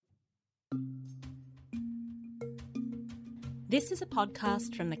This is a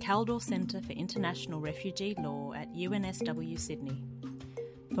podcast from the Kaldor Centre for International Refugee Law at UNSW Sydney.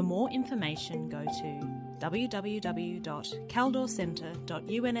 For more information, go to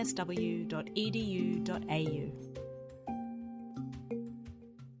www.kaldorcentre.unsw.edu.au.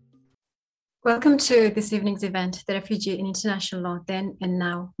 Welcome to this evening's event, The Refugee in International Law, Then and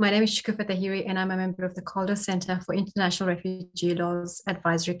Now. My name is Shukufta Tahiri and I'm a member of the Kaldor Centre for International Refugee Laws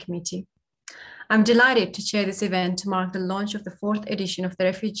Advisory Committee. I'm delighted to chair this event to mark the launch of the 4th edition of The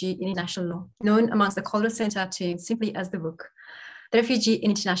Refugee in International Law, known amongst the Kaldor Centre team simply as the book. The Refugee in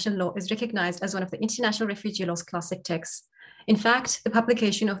International Law is recognized as one of the international refugee law's classic texts. In fact, the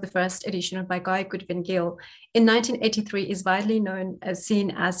publication of the first edition by Guy Goodwin Gill in 1983 is widely seen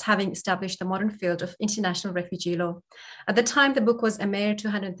as having established the modern field of international refugee law. At the time, the book was a mere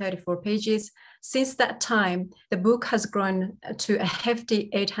 234 pages. Since that time, the book has grown to a hefty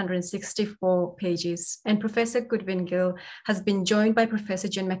 864 pages, and Professor Goodwin Gill has been joined by Professor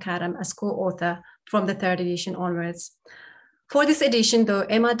Jen McAdam as co-author from the 3rd edition onwards. For this edition, though,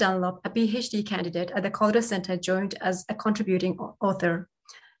 Emma Dunlop, a PhD candidate at the Kaldor Centre, joined as a contributing author.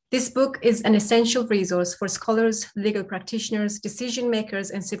 This book is an essential resource for scholars, legal practitioners, decision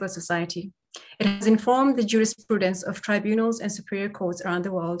makers, and civil society. It has informed the jurisprudence of tribunals and superior courts around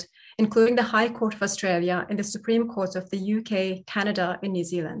the world, including the High Court of Australia and the Supreme Courts of the UK, Canada, and New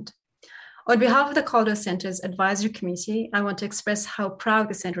Zealand. On behalf of the Kaldor Centre's Advisory Committee, I want to express how proud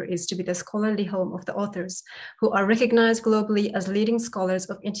the Centre is to be the scholarly home of the authors, who are recognized globally as leading scholars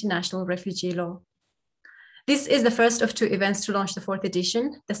of international refugee law. This is the first of 2 events to launch the 4th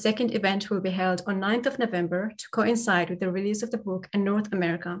edition. The second event will be held on 9th of November to coincide with the release of the book in North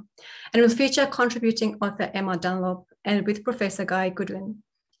America, and will feature contributing author Emma Dunlop and with Professor Guy Goodwin.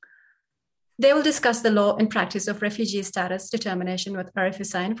 They will discuss the law and practice of refugee status determination with Arif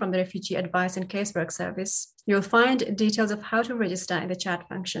Hussain from the Refugee Advice and Casework Service. You'll find details of how to register in the chat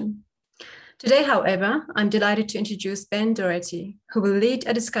function. Today, however, I'm delighted to introduce Ben Doherty, who will lead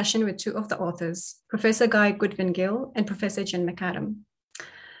a discussion with 2 of the authors, Professor Guy Goodwin Gill and Professor Jen McAdam.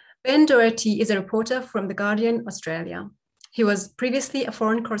 Ben Doherty is a reporter from The Guardian, Australia. He was previously a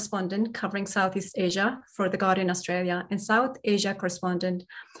foreign correspondent covering Southeast Asia for The Guardian Australia and South Asia correspondent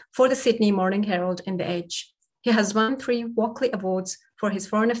for the Sydney Morning Herald and The Age. He has won 3 Walkley Awards for his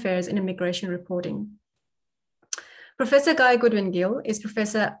foreign affairs and immigration reporting. Professor Guy Goodwin Gill is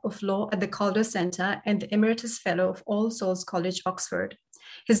Professor of Law at the Kaldor Centre and the Emeritus Fellow of All Souls College, Oxford.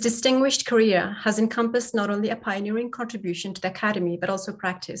 His distinguished career has encompassed not only a pioneering contribution to the academy, but also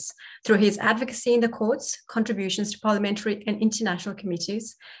practice through his advocacy in the courts, contributions to parliamentary and international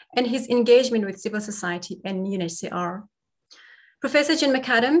committees, and his engagement with civil society and UNHCR. Professor Jen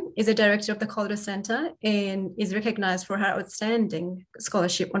McAdam is a director of the Kaldor Centre and is recognized for her outstanding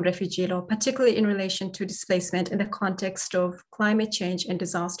scholarship on refugee law, particularly in relation to displacement in the context of climate change and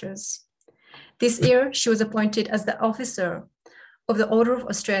disasters. This year, she was appointed as the Officer of the Order of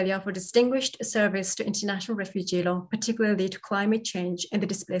Australia for distinguished service to international refugee law, particularly to climate change and the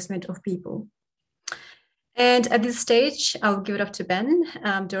displacement of people. And at this stage, I'll give it up to Ben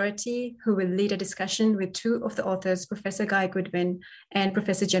Doherty, who will lead a discussion with 2 of the authors, Professor Guy Goodwin and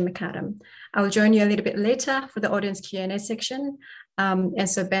Professor Jen McAdam. I'll join you a little bit later for the audience Q&A section. And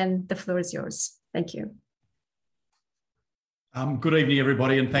so Ben, the floor is yours. Thank you. Good evening,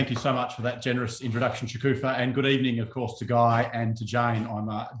 everybody, and thank you so much for that generous introduction, Shukufta, and good evening, of course, to Guy and to Jane. I'm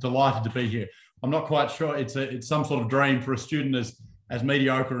delighted to be here. I'm not quite sure it's some sort of dream for a student as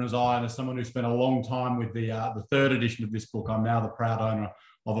mediocre as I, and as someone who spent a long time with the 3rd edition of this book. I'm now the proud owner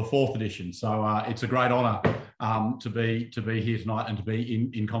of a 4th edition, so it's a great honour to be here tonight and to be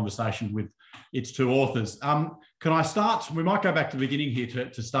in conversation with its 2 authors. Can I start? We might go back to the beginning here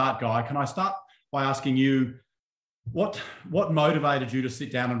to start, Guy. Can I start by asking you, what motivated you to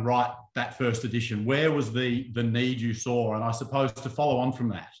sit down and write that 1st edition? Where was the need you saw? And I suppose to follow on from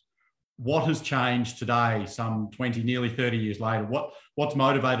that, what has changed today, some 20, nearly 30 years later? What's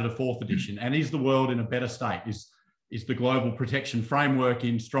motivated a 4th edition? And is the world in a better state? Is the global protection framework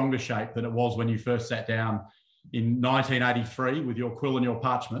in stronger shape than it was when you first sat down in 1983 with your quill and your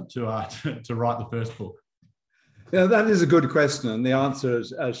parchment to write the first book? Yeah, that is a good question. And the answer,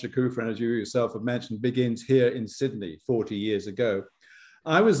 as Shukufta and as you yourself have mentioned, begins here in Sydney 40 years ago.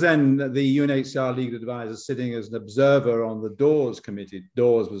 I was then the UNHCR legal advisor sitting as an observer on the DAWS committee.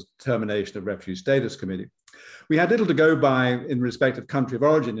 DAWS was Determination of Refugee Status Committee. We had little to go by in respect of country of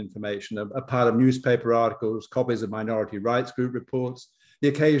origin information, a pile of newspaper articles, copies of minority rights group reports, the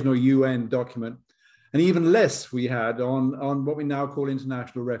occasional UN document, and even less we had on what we now call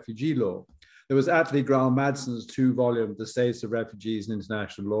international refugee law. There was Attlee Grall-Madsen's 2-volume The Status of Refugees in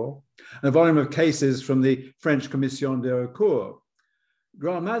International Law, and a volume of cases from the French Commission de Recours.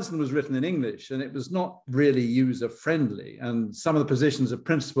 Grall-Madsen was written in English, and it was not really user-friendly, and some of the positions of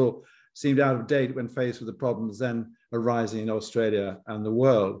principle seemed out of date when faced with the problems then arising in Australia and the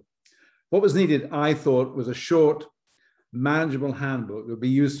world. What was needed, I thought, was a short, manageable handbook that would be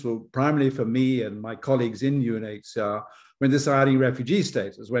useful primarily for me and my colleagues in UNHCR when deciding refugee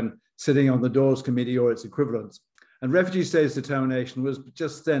status, when sitting on the Dawes Committee or its equivalents, and refugee status determination was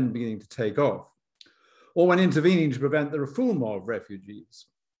just then beginning to take off, or when intervening to prevent the refoulement of refugees.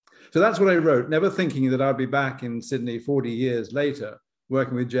 So that's what I wrote, never thinking that I'd be back in Sydney 40 years later,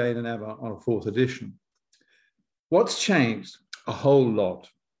 working with Jane and Emma on a 4th edition. What's changed? A whole lot.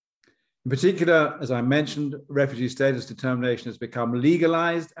 In particular, as I mentioned, refugee status determination has become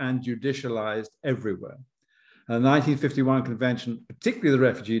legalized and judicialized everywhere. And the 1951 Convention, particularly the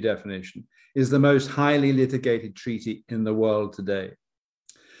refugee definition, is the most highly litigated treaty in the world today.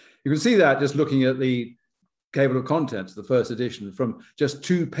 You can see that just looking at the table of contents, the first edition, from just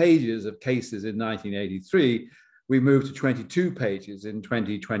 2 pages of cases in 1983, we moved to 22 pages in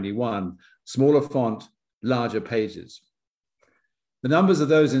 2021, smaller font, larger pages. The numbers of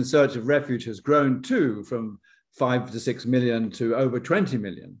those in search of refuge has grown too, from 5 to 6 million to over 20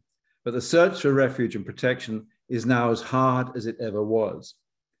 million. But the search for refuge and protection is now as hard as it ever was.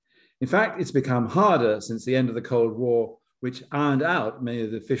 In fact, it's become harder since the end of the Cold War, which ironed out many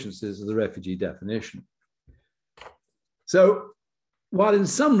of the deficiencies of the refugee definition. So, while in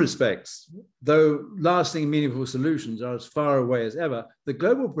some respects, though lasting meaningful solutions are as far away as ever, the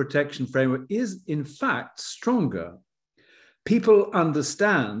global protection framework is in fact stronger. People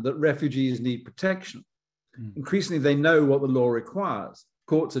understand that refugees need protection. Increasingly, they know what the law requires.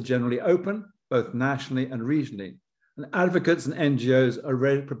 Courts are generally open, both nationally and regionally, and advocates and NGOs are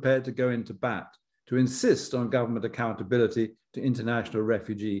ready, prepared to go into bat to insist on government accountability to international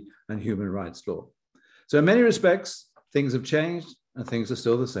refugee and human rights law. So in many respects, things have changed and things are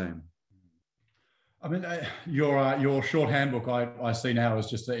still the same. I mean, your short handbook I see now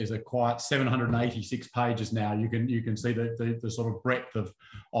is a quiet 786 pages now. You can see the sort of breadth of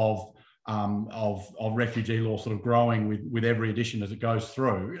refugee law sort of growing with every edition as it goes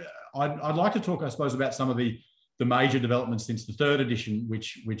through. I'd like to talk, I suppose, about some of the major developments since the 3rd edition,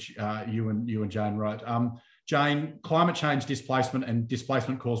 which you and Jane wrote. Jane, climate change displacement and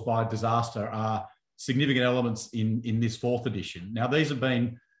displacement caused by disaster are significant elements in this 4th edition. Now, these have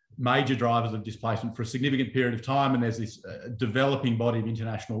been major drivers of displacement for a significant period of time, and there's this developing body of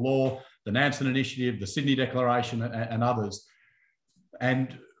international law, the Nansen Initiative, the Sydney Declaration, and others.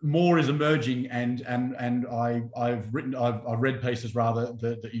 And more is emerging, and I've read pieces rather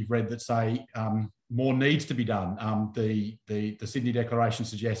that you've read that say more needs to be done. The Sydney Declaration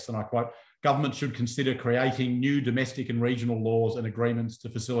suggests, and I quote, governments should consider creating new domestic and regional laws and agreements to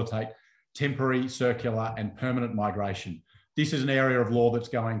facilitate temporary, circular, and permanent migration. This is an area of law that's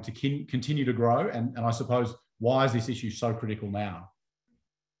going to continue to grow, and I suppose, why is this issue so critical now?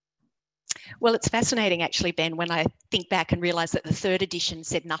 Well, it's fascinating, actually, Ben, when I think back and realise that the 3rd edition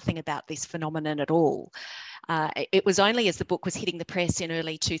said nothing about this phenomenon at all. It was only as the book was hitting the press in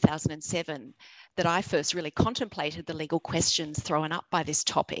early 2007 that I first really contemplated the legal questions thrown up by this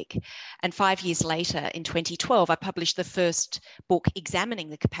topic. And 5 years later, in 2012, I published the first book examining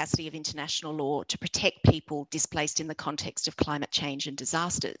the capacity of international law to protect people displaced in the context of climate change and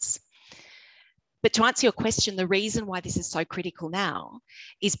disasters. But to answer your question, the reason why this is so critical now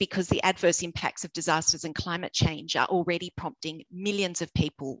is because the adverse impacts of disasters and climate change are already prompting millions of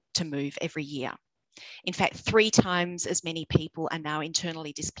people to move every year. In fact, 3 times as many people are now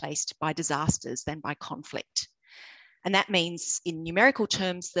internally displaced by disasters than by conflict. And that means, in numerical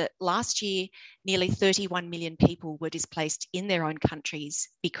terms, that last year, nearly 31 million people were displaced in their own countries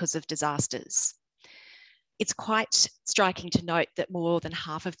because of disasters. It's quite striking to note that more than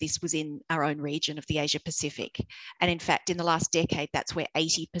half of this was in our own region of the Asia Pacific. And in fact, in the last decade, that's where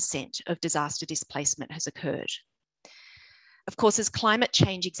 80% of disaster displacement has occurred. Of course, as climate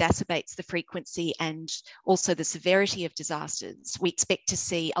change exacerbates the frequency and also the severity of disasters, we expect to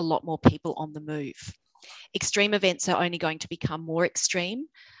see a lot more people on the move. Extreme events are only going to become more extreme.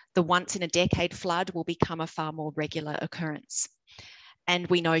 The once-in-a-decade flood will become a far more regular occurrence. And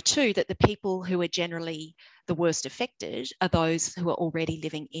we know too that the people who are generally the worst affected are those who are already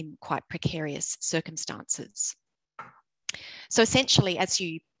living in quite precarious circumstances. So essentially, as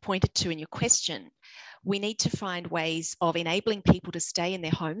you pointed to in your question, we need to find ways of enabling people to stay in their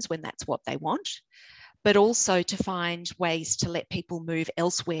homes when that's what they want, but also to find ways to let people move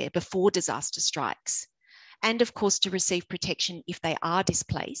elsewhere before disaster strikes. And of course, to receive protection if they are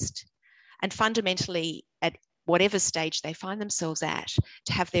displaced, and fundamentally, at whatever stage they find themselves at,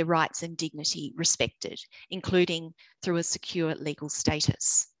 to have their rights and dignity respected, including through a secure legal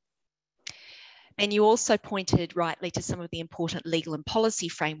status. And you also pointed rightly to some of the important legal and policy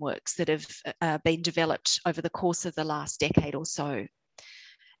frameworks that have been developed over the course of the last decade or so.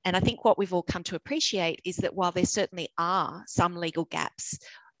 And I think what we've all come to appreciate is that while there certainly are some legal gaps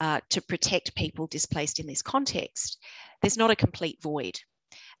to protect people displaced in this context, there's not a complete void.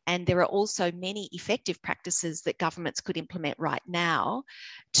 And there are also many effective practices that governments could implement right now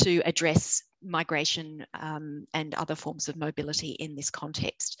to address migration and other forms of mobility in this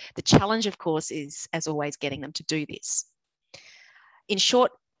context. The challenge, of course, is, as always, getting them to do this. In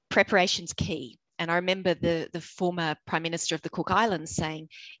short, preparation's key. And I remember the former Prime Minister of the Cook Islands saying,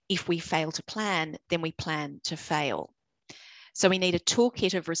 if we fail to plan, then we plan to fail. So we need a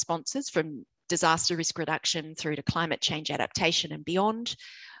toolkit of responses from disaster risk reduction through to climate change adaptation and beyond,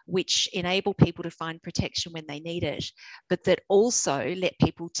 which enable people to find protection when they need it, but that also let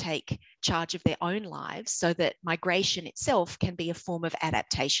people take charge of their own lives so that migration itself can be a form of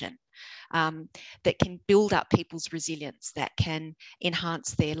adaptation that can build up people's resilience, that can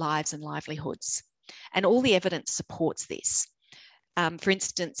enhance their lives and livelihoods. And all the evidence supports this. For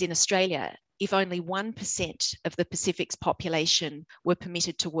instance, in Australia, if only 1% of the Pacific's population were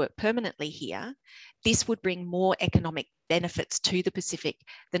permitted to work permanently here, this would bring more economic benefits to the Pacific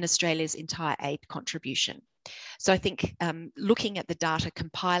than Australia's entire aid contribution. So I think looking at the data,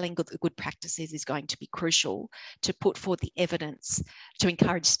 compiling good practices is going to be crucial to put forward the evidence to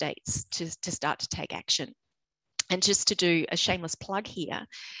encourage states to start to take action. And just to do a shameless plug here,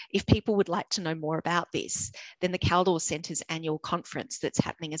 if people would like to know more about this, then the Kaldor Centre's annual conference that's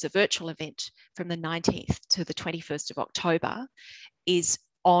happening as a virtual event from the 19th to the 21st of October is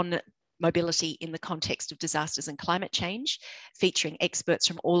on mobility in the context of disasters and climate change, featuring experts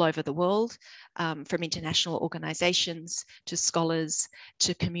from all over the world, from international organisations to scholars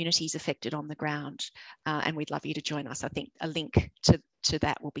to communities affected on the ground. And we'd love you to join us. I think a link to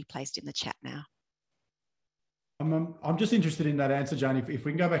that will be placed in the chat now. I'm just interested in that answer, Jane. If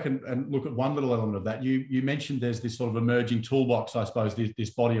we can go back and look at one little element of that, you mentioned there's this sort of emerging toolbox, I suppose,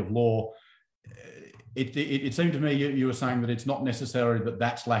 this body of law. It seemed to me you were saying that it's not necessarily that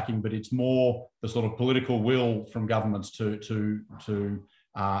that's lacking, but it's more the sort of political will from governments to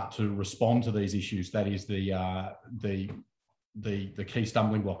respond to these issues. That is the key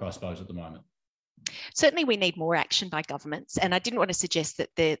stumbling block, I suppose, at the moment. Certainly we need more action by governments, and I didn't want to suggest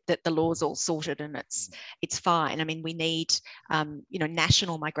that the law's all sorted and it's fine. I mean, we need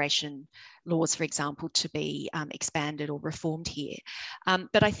national migration laws, for example, to be expanded or reformed here.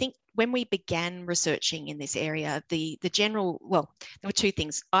 But I think when we began researching in this area, there were two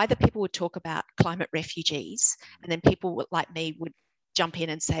things. Either people would talk about climate refugees, and then people like me would jump in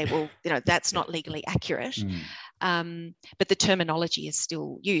and say, well, that's not legally accurate. But the terminology is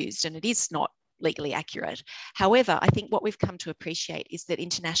still used, and it is not legally accurate. However, I think what we've come to appreciate is that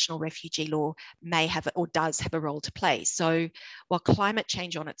international refugee law may have or does have a role to play. So while climate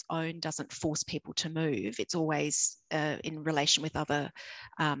change on its own doesn't force people to move, it's always in relation with other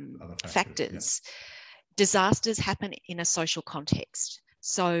factors. Yeah. Disasters happen in a social context.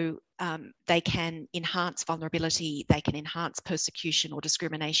 So they can enhance vulnerability, they can enhance persecution or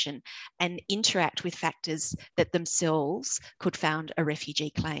discrimination, and interact with factors that themselves could found a refugee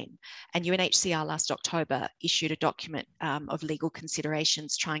claim. And UNHCR last October issued a document of legal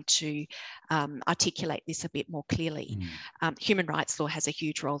considerations trying to articulate this a bit more clearly. Human rights law has a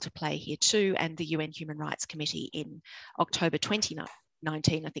huge role to play here too, and the UN Human Rights Committee in October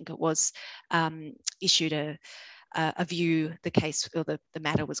 2019, I think it was, issued a view. The case or the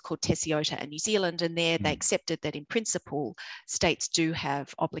matter was called Tessiota in New Zealand, and there they accepted that in principle states do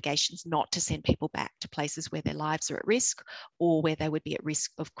have obligations not to send people back to places where their lives are at risk or where they would be at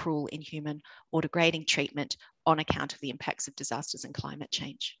risk of cruel, inhuman or degrading treatment on account of the impacts of disasters and climate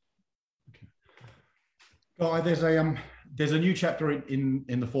change. Okay. Guy, there's a new chapter in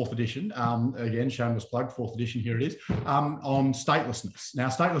the 4th edition, again, shameless plug, 4th edition, here it is, on statelessness. Now,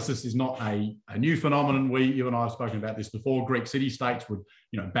 statelessness is not a new phenomenon. You and I have spoken about this before. Greek city-states would,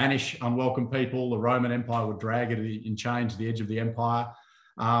 banish unwelcome people. The Roman Empire would drag it in chains to the edge of the empire.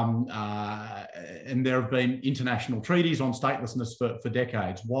 And there have been international treaties on statelessness for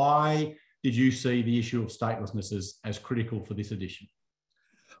decades. Why did you see the issue of statelessness as critical for this edition?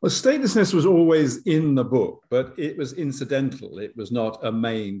 Well, statelessness was always in the book, but it was incidental. It was not a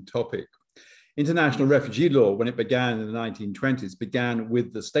main topic. International refugee law, when it began in the 1920s, began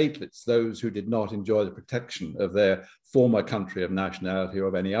with the stateless, those who did not enjoy the protection of their former country of nationality or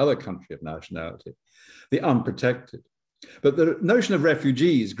of any other country of nationality, the unprotected. But the notion of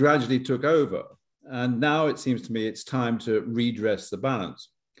refugees gradually took over, and now it seems to me it's time to redress the balance.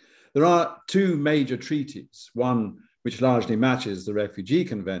 There are two major treaties, one which largely matches the Refugee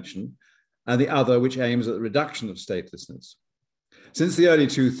Convention, and the other which aims at the reduction of statelessness. Since the early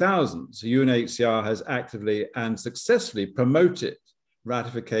 2000s, UNHCR has actively and successfully promoted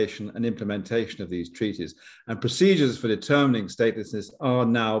ratification and implementation of these treaties, and procedures for determining statelessness are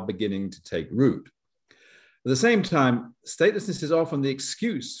now beginning to take root. At the same time, statelessness is often the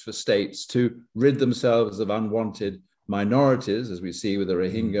excuse for states to rid themselves of unwanted minorities, as we see with the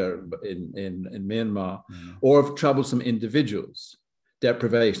Rohingya in Myanmar, or of troublesome individuals.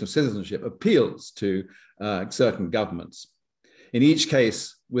 Deprivation of citizenship appeals to certain governments, in each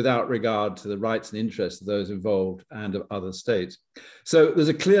case without regard to the rights and interests of those involved and of other states. So there's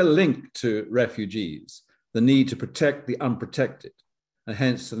a clear link to refugees, the need to protect the unprotected, and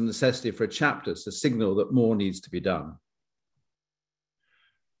hence the necessity for a chapter to signal that more needs to be done.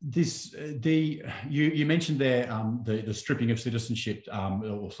 You mentioned there the stripping of citizenship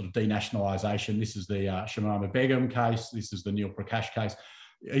or sort of denationalisation. This is the Shamima Begum case. This is the Neil Prakash case.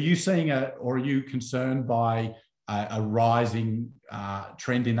 Are you seeing or are you concerned by a rising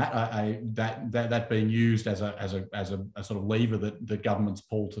trend in that being used as a sort of lever that governments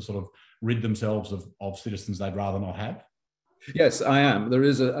pull to sort of rid themselves of citizens they'd rather not have? Yes, I am. There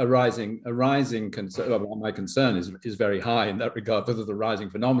is a rising concern. Well, my concern is very high in that regard, because of the rising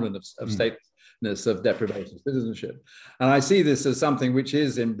phenomenon of statelessness, of deprivation of citizenship. And I see this as something which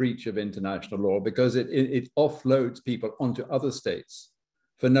is in breach of international law, because it offloads people onto other states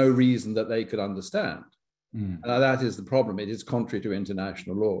for no reason that they could understand. And that is the problem. It is contrary to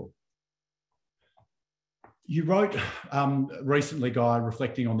international law. You wrote recently, Guy,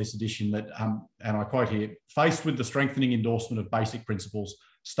 reflecting on this edition that, and I quote here, faced with the strengthening endorsement of basic principles,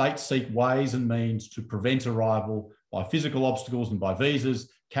 states seek ways and means to prevent arrival by physical obstacles and by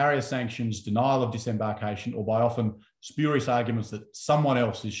visas, carrier sanctions, denial of disembarkation, or by often spurious arguments that someone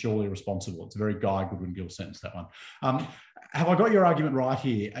else is surely responsible. It's a very Guy Goodwin Gill sentence, that one. Have I got your argument right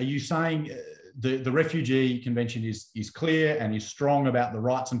here? Are you saying the Refugee Convention is clear and is strong about the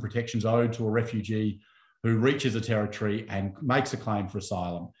rights and protections owed to a refugee who reaches a territory and makes a claim for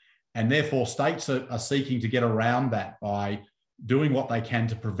asylum, and therefore states are seeking to get around that by doing what they can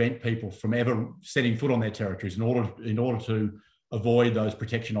to prevent people from ever setting foot on their territories in order to avoid those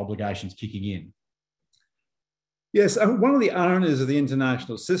protection obligations kicking in? Yes, one of the ironies of the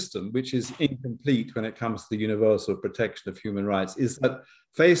international system, which is incomplete when it comes to the universal protection of human rights, is that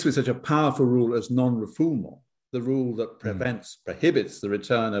faced with such a powerful rule as non-refoulement, the rule that prohibits the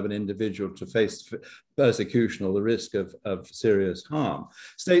return of an individual to face persecution or the risk of serious harm,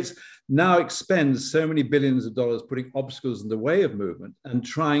 states now expend so many billions of dollars putting obstacles in the way of movement and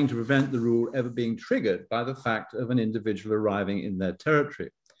trying to prevent the rule ever being triggered by the fact of an individual arriving in their territory.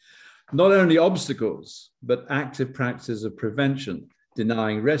 Not only obstacles, but active practices of prevention,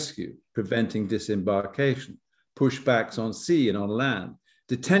 denying rescue, preventing disembarkation, pushbacks on sea and on land,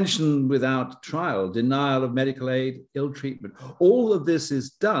 detention without trial, denial of medical aid, ill treatment. All of this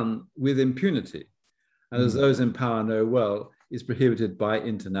is done with impunity, and as those in power know well, is prohibited by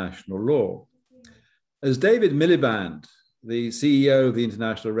international law. As David Miliband, the CEO of the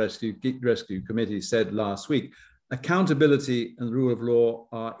International Rescue Committee, said last week, accountability and the rule of law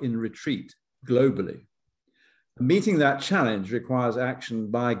are in retreat globally. Meeting that challenge requires action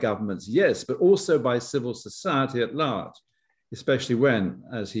by governments, yes, but also by civil society at large, especially when,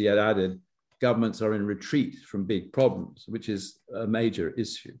 as he had added, governments are in retreat from big problems, which is a major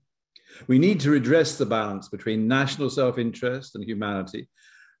issue. We need to redress the balance between national self-interest and humanity,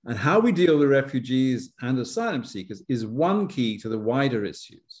 and how we deal with refugees and asylum seekers is one key to the wider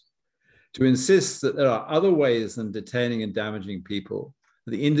issues. To insist that there are other ways than detaining and damaging people,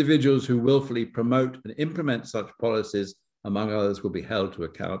 that the individuals who willfully promote and implement such policies, among others, will be held to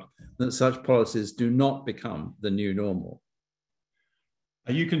account, and that such policies do not become the new normal.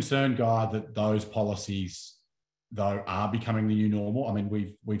 Are you concerned, Guy, that those policies, though, are becoming the new normal? I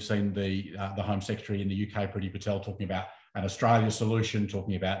mean, we've seen the Home Secretary in the UK, Priti Patel, talking about an Australia solution,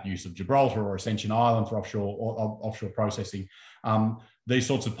 talking about use of Gibraltar or Ascension Island for offshore processing. These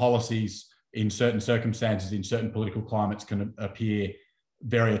sorts of policies, in certain circumstances, in certain political climates, can appear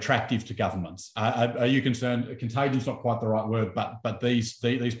very attractive to governments. Are you concerned? Contagion is not quite the right word, but these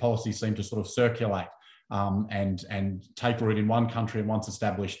policies seem to sort of circulate and take root in one country, and once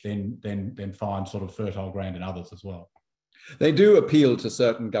established, then find sort of fertile ground in others as well. They do appeal to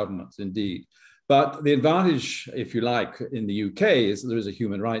certain governments, indeed. But the advantage, if you like, in the UK is that there is a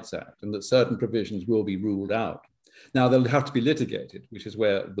Human Rights Act and that certain provisions will be ruled out. Now, they'll have to be litigated, which is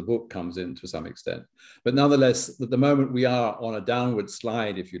where the book comes in to some extent. But nonetheless, at the moment we are on a downward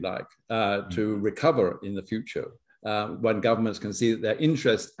slide, if you like, to recover in the future, when governments can see that their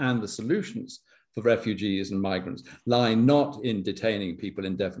interest and the solutions for refugees and migrants lie not in detaining people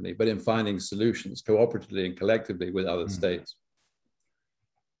indefinitely, but in finding solutions cooperatively and collectively with other states.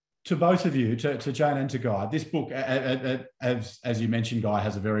 To both of you, to Jane and to Guy, this book, as you mentioned, Guy,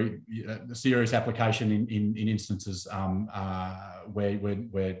 has a very serious application in instances where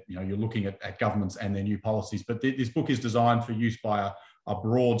you're looking at governments and their new policies. But this book is designed for use by a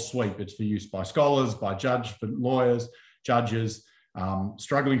broad sweep. It's for use by scholars, by for lawyers, judges,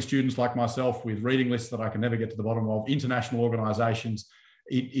 struggling students like myself with reading lists that I can never get to the bottom of, international organisations.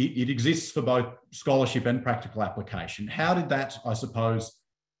 It exists for both scholarship and practical application. How did that, I suppose,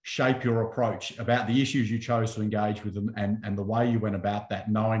 shape your approach about the issues you chose to engage with them and the way you went about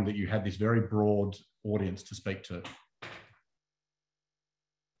that, knowing that you had this very broad audience to speak to?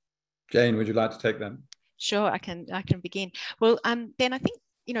 Jane, would you like to take that? Sure, I can begin. Well, Ben, I think,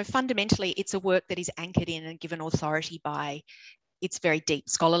 fundamentally it's a work that is anchored in and given authority by its very deep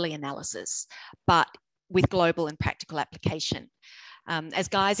scholarly analysis, but with global and practical application. As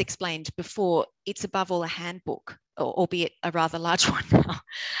Guy's explained before, it's above all a handbook, albeit a rather large one now.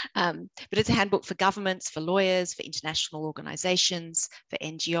 But it's a handbook for governments, for lawyers, for international organisations, for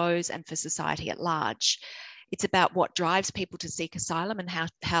NGOs, and for society at large. It's about what drives people to seek asylum and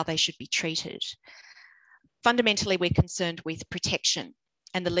how they should be treated. Fundamentally, we're concerned with protection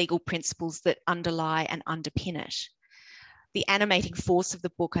and the legal principles that underlie and underpin it. The animating force of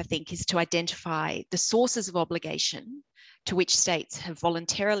the book, I think, is to identify the sources of obligation to which states have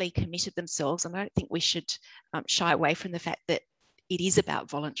voluntarily committed themselves. And I don't think we should shy away from the fact that it is about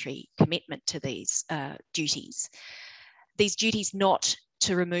voluntary commitment to these duties. These duties not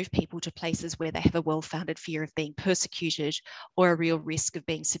to remove people to places where they have a well-founded fear of being persecuted or a real risk of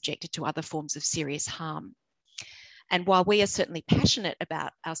being subjected to other forms of serious harm. And while we are certainly passionate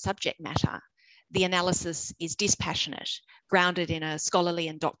about our subject matter, the analysis is dispassionate, grounded in a scholarly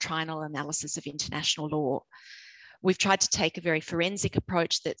and doctrinal analysis of international law. We've tried to take a very forensic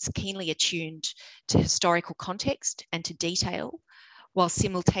approach that's keenly attuned to historical context and to detail, while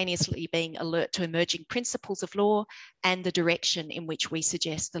simultaneously being alert to emerging principles of law and the direction in which we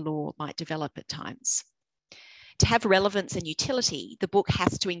suggest the law might develop at times. To have relevance and utility, the book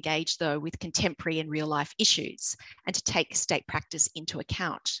has to engage, though, with contemporary and real-life issues and to take state practice into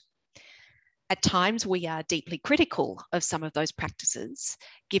account. At times, we are deeply critical of some of those practices,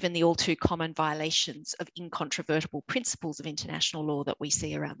 given the all too common violations of incontrovertible principles of international law that we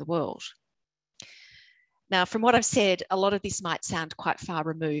see around the world. Now, from what I've said, a lot of this might sound quite far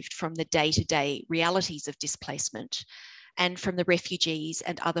removed from the day-to-day realities of displacement and from the refugees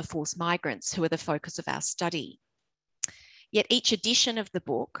and other forced migrants who are the focus of our study. Yet each edition of the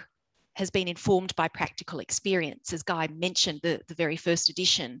book has been informed by practical experience. As Guy mentioned, the very first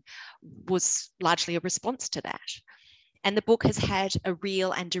edition was largely a response to that. And the book has had a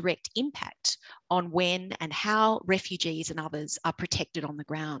real and direct impact on when and how refugees and others are protected on the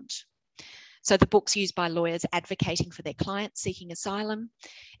ground. So the book's used by lawyers advocating for their clients seeking asylum.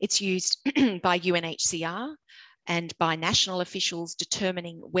 It's used by UNHCR and by national officials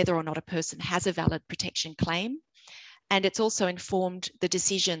determining whether or not a person has a valid protection claim. And it's also informed the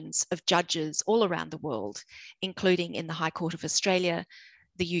decisions of judges all around the world, including in the High Court of Australia,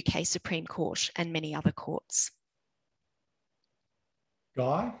 the UK Supreme Court, and many other courts.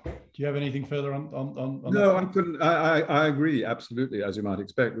 Guy, do you have anything further on no, that? I couldn't. I agree, absolutely, as you might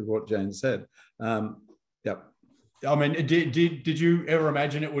expect, with what Jane said. Yeah. I mean, did you ever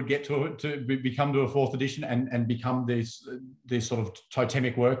imagine it would get become to a fourth edition and become this sort of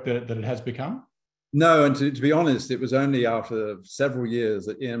totemic work that it has become? No, and to be honest, it was only after several years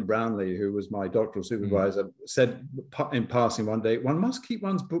that Ian Brownlee, who was my doctoral supervisor, said in passing one day, one must keep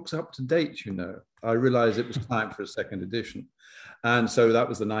one's books up to date, you know. I realized it was time for a second edition. And so that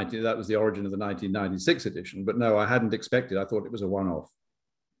was the origin of the 1996 edition. But no, I hadn't expected. I thought it was a one-off.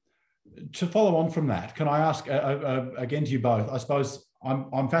 To follow on from that, can I ask again to you both? I suppose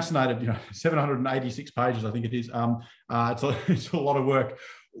I'm fascinated. 786 pages, I think it is. It's a lot of work.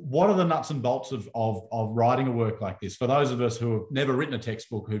 What are the nuts and bolts of writing a work like this? For those of us who have never written a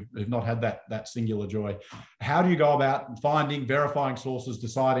textbook, who've not had that singular joy, how do you go about finding, verifying sources,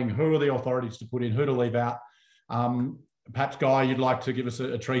 deciding who are the authorities to put in, who to leave out? Perhaps, Guy, you'd like to give us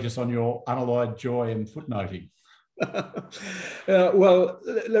a treatise on your unalloyed joy and footnoting. Well,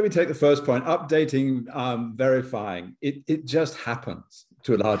 let me take the first point. Updating, verifying, it just happens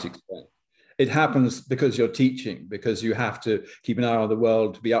to a large extent. It happens because you're teaching, because you have to keep an eye on the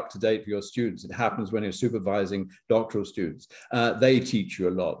world to be up to date for your students. It happens when you're supervising doctoral students. They teach you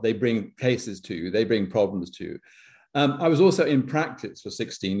a lot. They bring cases to you. They bring problems to you. I was also in practice for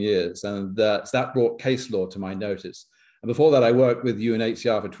 16 years, and that brought case law to my notice. And before that, I worked with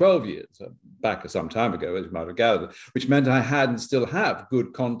UNHCR for 12 years, back some time ago, as you might have gathered, which meant I had and still have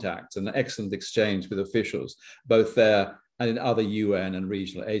good contacts and excellent exchange with officials, both there and in other UN and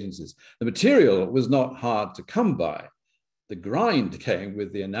regional agencies. The material was not hard to come by. The grind came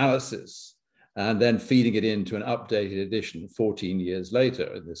with the analysis and then feeding it into an updated edition 14 years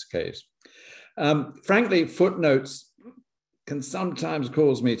later, in this case. Frankly, footnotes can sometimes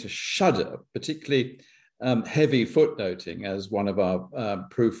cause me to shudder, particularly heavy footnoting, as one of our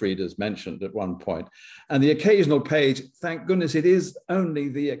proofreaders mentioned at one point. And the occasional page, thank goodness it is only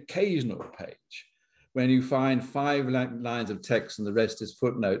the occasional page, when you find 5 lines of text and the rest is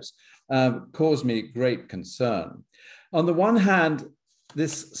footnotes, caused me great concern. On the one hand,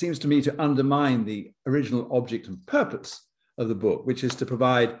 this seems to me to undermine the original object and purpose of the book, which is to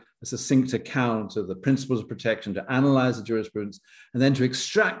provide a succinct account of the principles of protection, to analyze the jurisprudence, and then to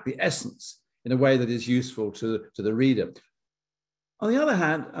extract the essence in a way that is useful to the reader. On the other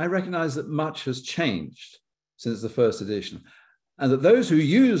hand, I recognize that much has changed since the first edition, and that those who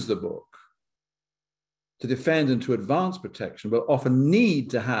use the book to defend and to advance protection will often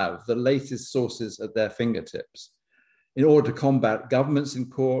need to have the latest sources at their fingertips in order to combat governments in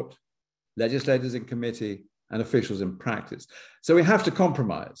court, legislators in committee, and officials in practice. So we have to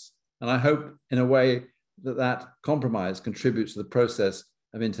compromise. And I hope in a way that that compromise contributes to the process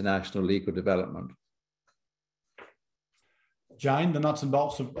of international legal development. Jane, the nuts and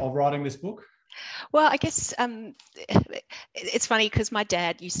bolts of writing this book? Well, I guess it's funny because my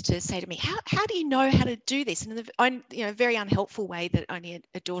dad used to say to me, how do you know how to do this? And in a very unhelpful way that only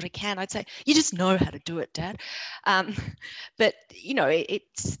a daughter can. I'd say, you just know how to do it, Dad. But,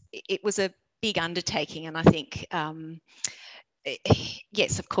 it was a big undertaking. And I think,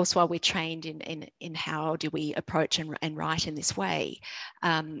 yes, of course, while we're trained in how do we approach and write in this way,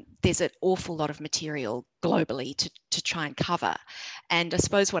 there's an awful lot of material globally to try and cover. And I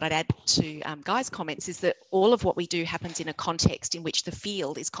suppose what I'd add to Guy's comments is that all of what we do happens in a context in which the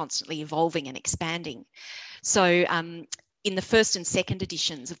field is constantly evolving and expanding. So in the first and second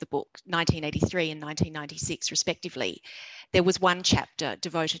editions of the book, 1983 and 1996 respectively, there was one chapter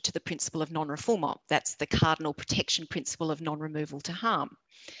devoted to the principle of non-refoulement. That's the cardinal protection principle of non-removal to harm.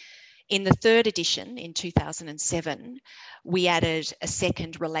 In the third edition in 2007, we added a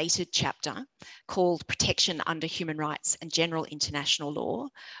second related chapter called Protection under Human Rights and General International Law,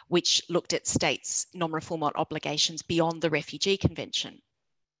 which looked at states' non-refoulement obligations beyond the Refugee Convention.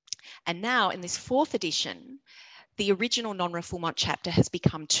 And now in this fourth edition, the original non-refoulement chapter has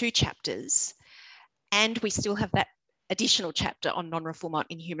become 2 chapters, and we still have that additional chapter on non-refoulement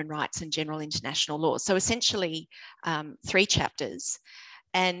in human rights and general international law. So essentially 3 chapters.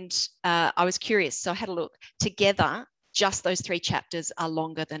 And I was curious, so I had a look. Together, just those 3 chapters are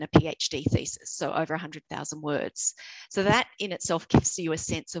longer than a PhD thesis, so over 100,000 words. So that in itself gives you a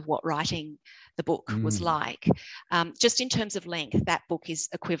sense of what writing the book was like. Just in terms of length, that book is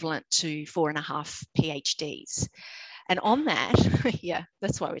equivalent to 4.5 PhDs. And on that, yeah,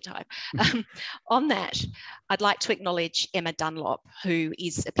 that's why we're tired. On that, I'd like to acknowledge Emma Dunlop, who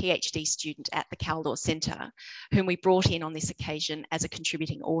is a PhD student at the Kaldor Centre, whom we brought in on this occasion as a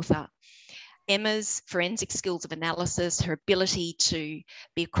contributing author. Emma's forensic skills of analysis, her ability to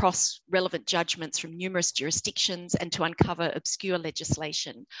be across relevant judgments from numerous jurisdictions and to uncover obscure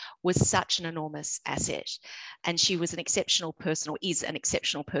legislation was such an enormous asset. And she was an exceptional person, or is an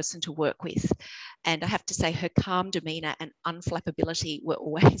exceptional person to work with. And I have to say her calm demeanour and unflappability were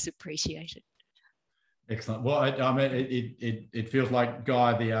always appreciated. Excellent. Well, I mean, it feels like,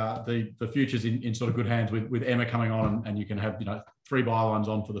 Guy, the future's in sort of good hands with Emma coming on, and you can have 3 bylines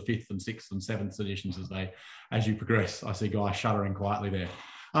on for the 5th and 6th and 7th editions as you progress. I see Guy shuddering quietly there.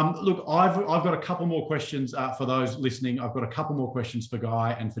 Look, I've got a couple more questions for those listening. I've got a couple more questions for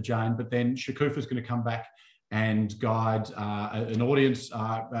Guy and for Jane, but then Shikufa's going to come back and guide an audience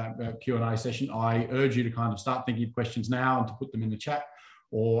Q&A session. I urge you to kind of start thinking of questions now and to put them in the chat,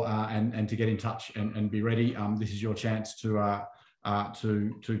 or and to get in touch and be ready. This is your chance to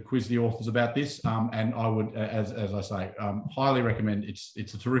quiz the authors about this. And I would, as I say, highly recommend.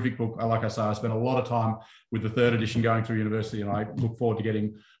 It's a terrific book. Like I say, I spent a lot of time with the 3rd edition going through university, and I look forward to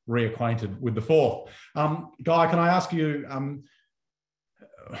getting reacquainted with the 4th. Guy, can I ask you?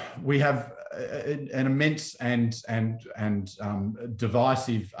 We have an immense and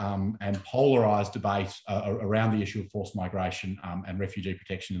divisive and polarised debate around the issue of forced migration and refugee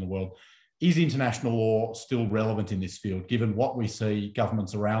protection in the world. is international law still relevant in this field, given what we see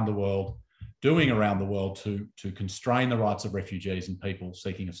governments around the world doing around the world to constrain the rights of refugees and people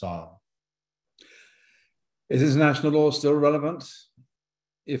seeking asylum? Is international law still relevant?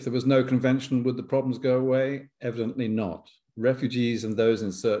 If there was no convention, would the problems go away? Evidently not. Refugees and those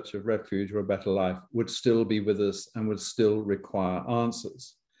in search of refuge or a better life would still be with us and would still require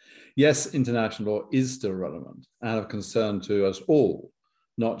answers. Yes, international law is still relevant and of concern to us all,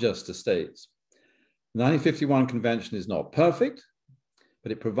 not just to states. The 1951 Convention is not perfect,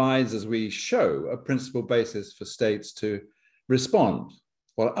 but it provides, as we show, a principal basis for states to respond,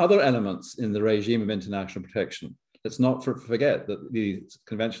 while other elements in the regime of international protection, let's not forget that the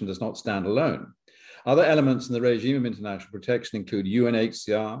Convention does not stand alone. Other elements in the regime of international protection include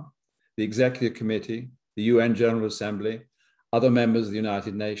UNHCR, the Executive Committee, the UN General Assembly, other members of the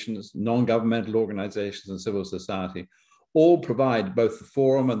United Nations, non-governmental organizations and civil society, all provide both the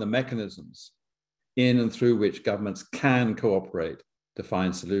forum and the mechanisms in and through which governments can cooperate to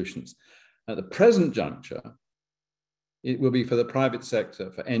find solutions. At the present juncture, it will be for the private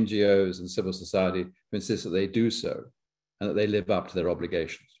sector, for NGOs and civil society to insist that they do so and that they live up to their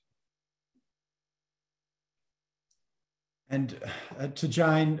obligations. And to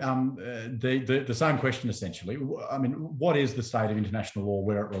Jane, the same question essentially. I mean, what is the state of international law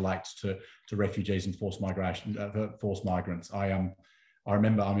where it relates to refugees and forced migration, forced migrants? I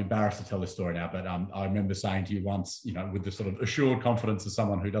remember, I'm embarrassed to tell this story now, but I remember saying to you once, with the sort of assured confidence of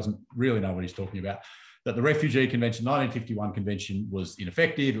someone who doesn't really know what he's talking about, that the Refugee Convention, 1951 Convention, was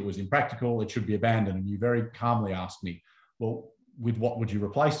ineffective, it was impractical, it should be abandoned. And you very calmly asked me, well, with what would you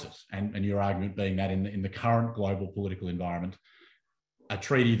replace it? And your argument being that in the current global political environment, a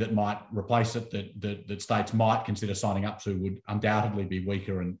treaty that might replace it, that states might consider signing up to, would undoubtedly be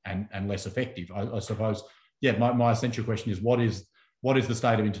weaker and less effective. I suppose, yeah, my essential question is, what is the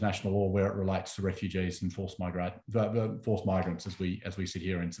state of international law where it relates to refugees and forced migrants as we sit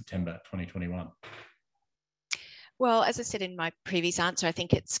here in September 2021? Well, as I said in my previous answer, I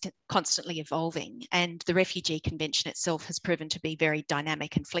think it's constantly evolving, and the Refugee Convention itself has proven to be very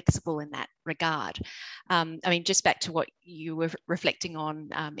dynamic and flexible in that regard. I mean, just back to what you were reflecting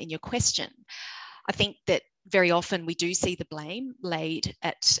on in your question, I think that very often we do see the blame laid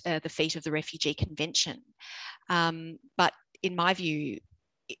at the feet of the Refugee Convention. But in my view,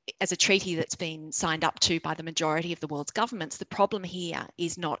 as a treaty that's been signed up to by the majority of the world's governments, the problem here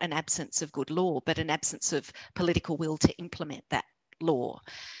is not an absence of good law, but an absence of political will to implement that law.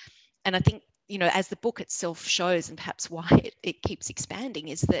 And I think, as the book itself shows, and perhaps why it keeps expanding,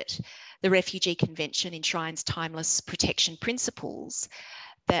 is that the Refugee Convention enshrines timeless protection principles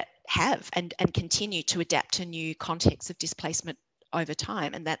that have and continue to adapt to new contexts of displacement over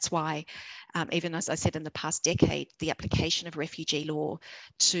time. And that's why, even as I said, in the past decade, the application of refugee law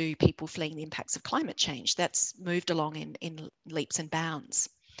to people fleeing the impacts of climate change, that's moved along in leaps and bounds.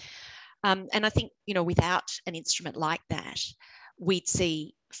 And I think, without an instrument like that, we'd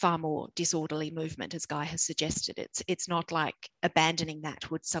see far more disorderly movement, as Guy has suggested. It's not like abandoning that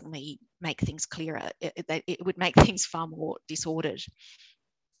would suddenly make things clearer. It would make things far more disordered.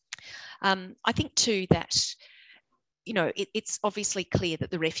 I think too that it's obviously clear that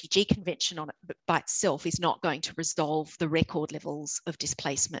the Refugee Convention by itself is not going to resolve the record levels of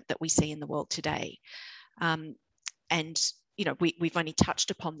displacement that we see in the world today. We've only touched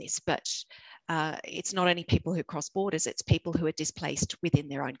upon this, but it's not only people who cross borders, it's people who are displaced within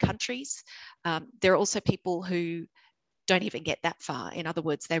their own countries. There are also people who don't even get that far. In other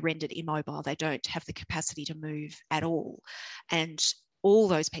words, they're rendered immobile. They don't have the capacity to move at all. And all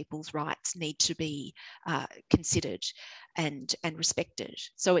those people's rights need to be considered and respected.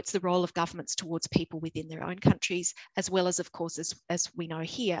 So it's the role of governments towards people within their own countries, as well as, of course, as we know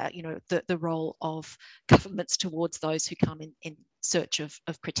here, the role of governments towards those who come in search of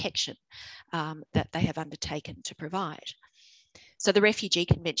protection that they have undertaken to provide. So the Refugee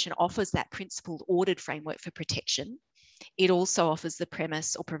Convention offers that principled, ordered framework for protection. It also offers the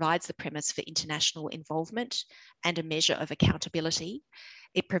premise, or provides the premise, for international involvement and a measure of accountability.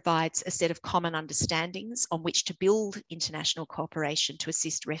 It provides a set of common understandings on which to build international cooperation to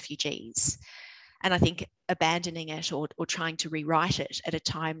assist refugees. And I think abandoning it or trying to rewrite it at a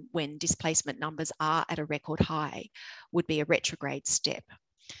time when displacement numbers are at a record high would be a retrograde step.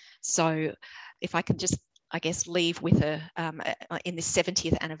 So if I can just, leave with in this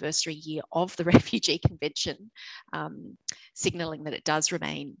 70th anniversary year of the Refugee Convention, signalling that it does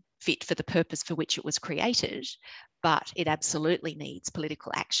remain fit for the purpose for which it was created, but it absolutely needs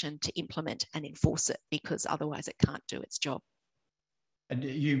political action to implement and enforce it, because otherwise it can't do its job. And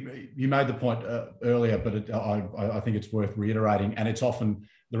you made the point earlier, but I think it's worth reiterating, and it's often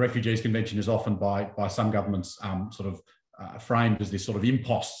the Refugees Convention is often by some governments sort of framed as this sort of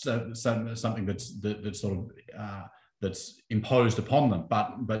impost, something that's imposed upon them.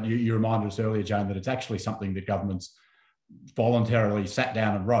 But you reminded us earlier, Jane, that it's actually something that governments voluntarily sat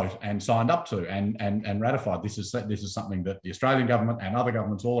down and wrote and signed up to and ratified. This is something that the Australian government and other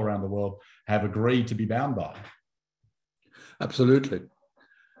governments all around the world have agreed to be bound by. Absolutely.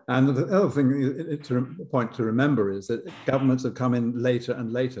 And the other thing, point to remember is that governments have come in later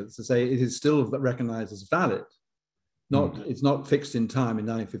and later to say it is still recognised as valid. It's not fixed in time in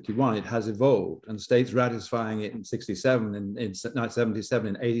 1951. It has evolved, and states ratifying it in 67, in 77,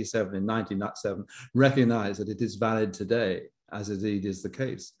 in 87, in 1997 recognise that it is valid today, as indeed is the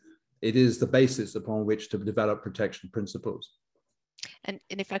case. It is the basis upon which to develop protection principles. And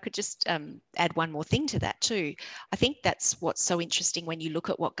if I could just add one more thing to that too, I think that's what's so interesting when you look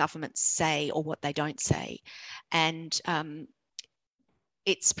at what governments say or what they don't say. And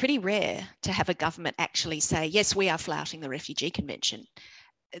it's pretty rare to have a government actually say, yes, we are flouting the Refugee Convention.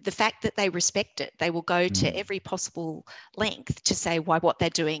 The fact that they respect it, they will go to every possible length to say why what they're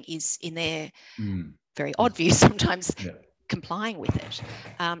doing is, in their very odd view, sometimes complying with it.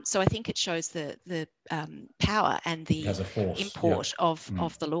 So I think it shows the power and the import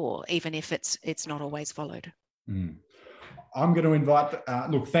of the law, even if it's not always followed. I'm going to invite.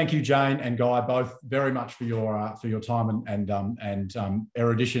 Look, thank you, Jane and Guy, both very much for your time and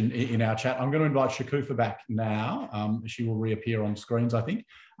erudition in our chat. I'm going to invite Shakoofa back now. She will reappear on screens, I think,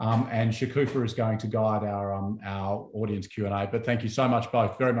 and Shakoofa is going to guide our audience Q&A. But thank you so much,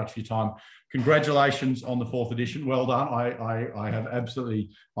 both, very much for your time. Congratulations on the 4th edition. Well done. I have absolutely.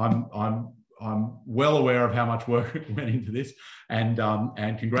 I'm well aware of how much work went into this, and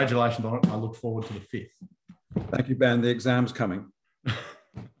congratulations on it. I look forward to the 5th. Thank you, Ben. The exam's coming.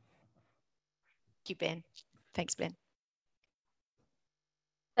 Thank you, Ben. Thanks, Ben.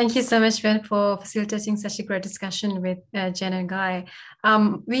 Thank you so much, Ben, for facilitating such a great discussion with Jen and Guy.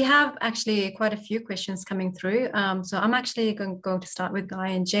 We have actually quite a few questions coming through. So I'm actually going to start with Guy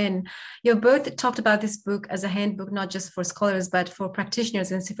and Jen. You both talked about this book as a handbook, not just for scholars, but for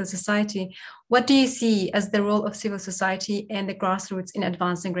practitioners in civil society. What do you see as the role of civil society and the grassroots in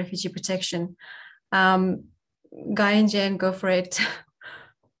advancing refugee protection? Guy and Jen, go for it.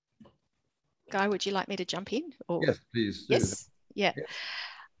 Guy, would you like me to jump in? Or? Yes, please. Yes, yeah.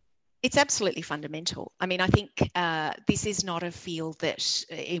 It's absolutely fundamental. I mean, I think this is not a field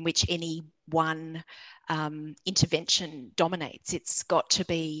in which any one intervention dominates. It's got to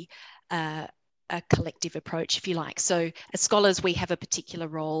be a collective approach, if you like. So as scholars, we have a particular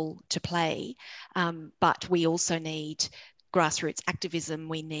role to play, but we also need grassroots activism.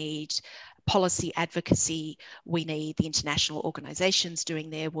 We need policy advocacy. We need the international organisations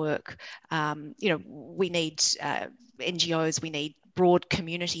doing their work. We need NGOs. We need broad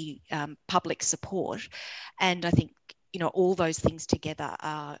community public support, and I think all those things together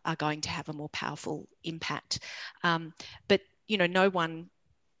are going to have a more powerful impact. But no one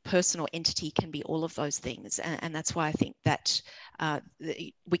person or entity can be all of those things, and that's why I think that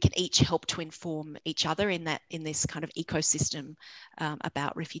we can each help to inform each other in this kind of ecosystem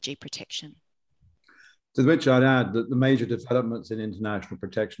about refugee protection. To which I'd add that the major developments in international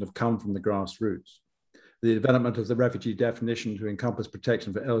protection have come from the grassroots. The development of the refugee definition to encompass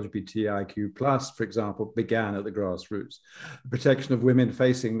protection for LGBTIQ+, for example, began at the grassroots. The protection of women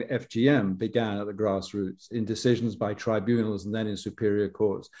facing the FGM began at the grassroots in decisions by tribunals and then in superior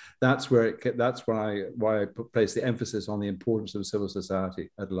courts. That's why I place the emphasis on the importance of civil society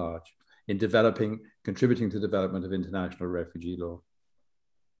at large in contributing to the development of international refugee law.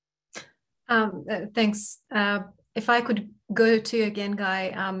 Thanks. If I could go to you again,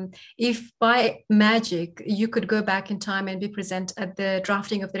 Guy, if by magic you could go back in time and be present at the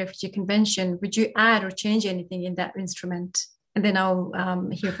drafting of the Refugee Convention, would you add or change anything in that instrument? And then I'll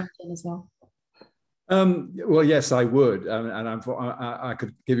hear from Jen as well. Well, yes, I would. And I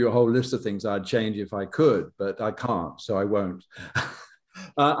could give you a whole list of things I'd change if I could, but I can't, so I won't.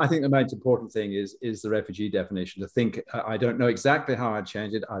 I think the most important thing is the refugee definition. To think, I don't know exactly how I'd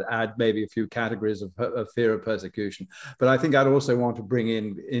change it. I'd add maybe a few categories of fear of persecution. But I think I'd also want to bring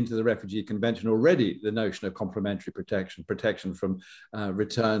into the Refugee Convention already the notion of complementary protection from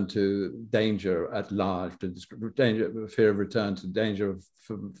return to danger at large, fear of return to danger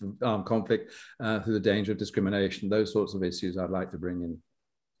from armed conflict, to the danger of discrimination. Those sorts of issues I'd like to bring in.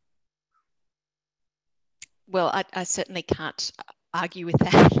 Well, I certainly can't argue with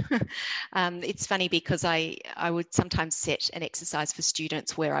that. It's funny because I would sometimes set an exercise for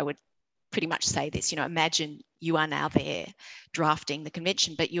students where I would pretty much say this, imagine you are now there drafting the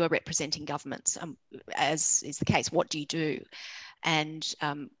convention, but you are representing governments, as is the case. What do you do? And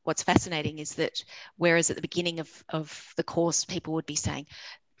what's fascinating is that whereas at the beginning of the course, people would be saying,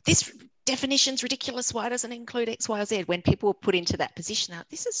 this definition's ridiculous, why doesn't it include X, Y, or Z? When people were put into that position,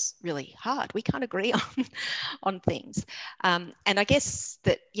 this is really hard. We can't agree on things. And I guess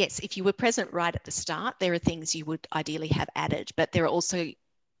that, yes, if you were present right at the start, there are things you would ideally have added, but there are also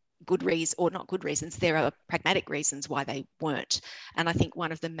good reasons, or not good reasons, there are pragmatic reasons why they weren't. And I think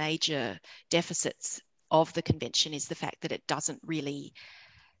one of the major deficits of the convention is the fact that it doesn't really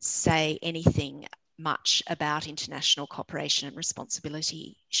say anything much about international cooperation and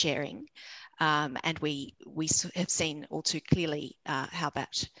responsibility sharing. And we have seen all too clearly how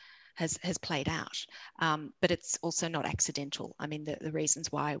that has played out. But it's also not accidental. I mean, the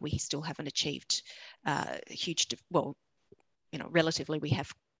reasons why we still haven't achieved relatively we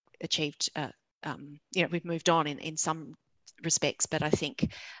have achieved, we've moved on in some respects, but I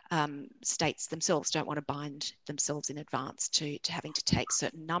think states themselves don't want to bind themselves in advance to having to take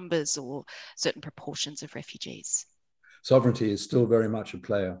certain numbers or certain proportions of refugees. Sovereignty is still very much a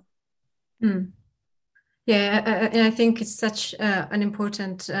player. Mm. Yeah, and I think it's such an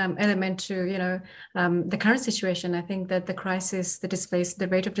important element to, the current situation. I think that the crisis, the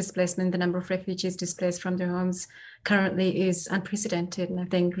rate of displacement, the number of refugees displaced from their homes currently is unprecedented. And I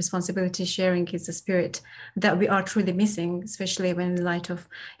think responsibility sharing is the spirit that we are truly missing, especially when in light of,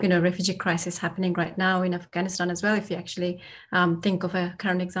 refugee crisis happening right now in Afghanistan as well, if you actually think of a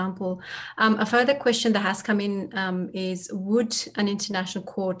current example. A further question that has come in is, would an international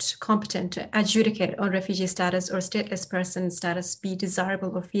court competent to adjudicate on refugee status or stateless person status be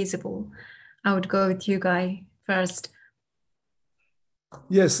desirable or feasible? I would go with you, Guy, first.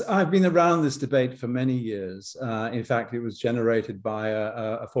 Yes, I've been around this debate for many years. In fact, it was generated by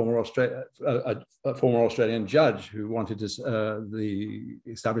a former Australian judge who wanted the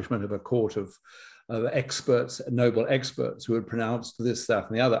establishment of a court of experts, noble experts, who had pronounced this, that,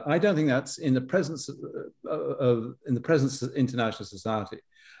 and the other. I don't think that's in the presence of international society.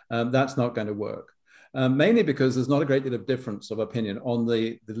 That's not going to work. Mainly because there's not a great deal of difference of opinion on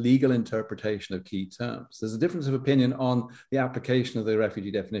the legal interpretation of key terms. There's a difference of opinion on the application of the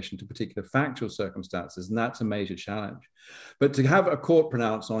refugee definition to particular factual circumstances, and that's a major challenge. But to have a court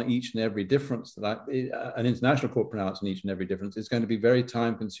pronounce on each and every difference, an international court pronounce on each and every difference, is going to be very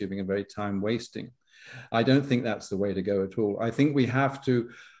time consuming and very time wasting. I don't think that's the way to go at all. I think we have to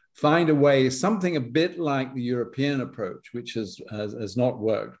find a way, something a bit like the European approach, which has not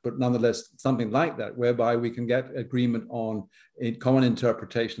worked, but nonetheless something like that, whereby we can get agreement on common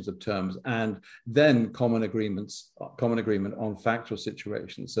interpretations of terms and then common agreement on factual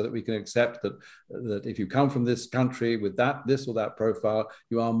situations, so that we can accept that if you come from this country with this or that profile,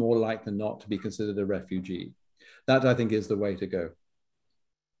 you are more likely than not to be considered a refugee. That, I think, is the way to go.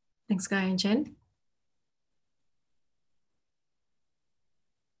 Thanks, Guy. And Jen?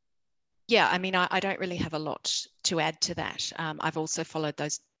 Yeah, I mean, I don't really have a lot to add to that. I've also followed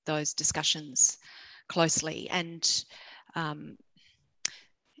those discussions closely, and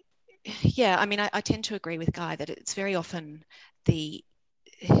yeah, I mean, I tend to agree with Guy that it's very often the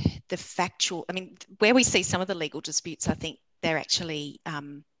factual. I mean, where we see some of the legal disputes, I think they're actually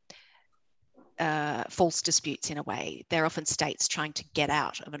false disputes in a way. They're often states trying to get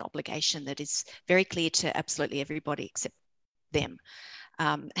out of an obligation that is very clear to absolutely everybody except them.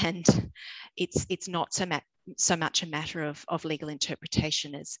 And it's not so much a matter of legal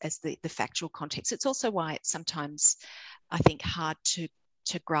interpretation as the factual context. It's also why it's sometimes, I think, hard to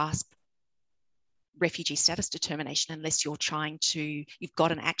grasp refugee status determination unless you've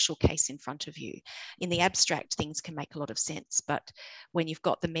got an actual case in front of you. In the abstract, things can make a lot of sense, but when you've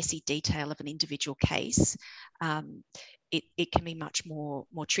got the messy detail of an individual case, it can be much more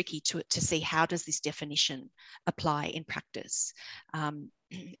tricky to see how does this definition apply in practice.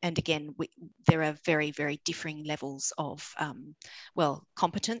 And again, there are very, very differing levels of,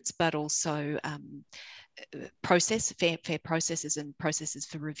 competence, but also fair processes and processes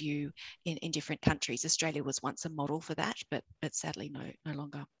for review in different countries. Australia was once a model for that, but sadly no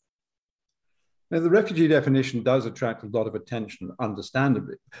longer. Now, the refugee definition does attract a lot of attention,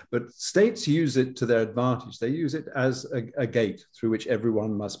 understandably, but states use it to their advantage. They use it as a gate through which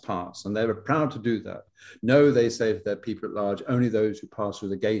everyone must pass, and they're proud to do that. No, they say to their people at large, only those who pass through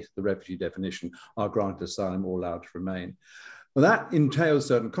the gate of the refugee definition are granted asylum or allowed to remain. Well, that entails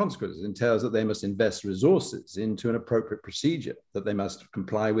certain consequences. It entails that they must invest resources into an appropriate procedure, that they must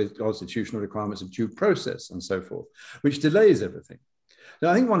comply with constitutional requirements of due process and so forth, which delays everything. Now,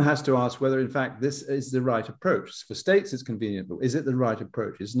 I think one has to ask whether, in fact, this is the right approach. For states, it's convenient, but is it the right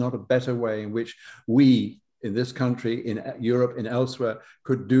approach? Is not a better way in which we in this country, in Europe, in elsewhere,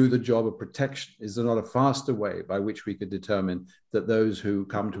 could do the job of protection? Is there not a faster way by which we could determine that those who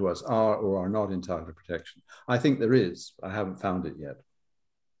come to us are or are not entitled to protection? I think there is. I haven't found it yet.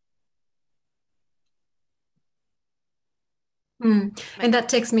 And that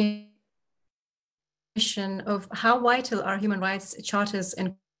takes me to the question of how vital are human rights charters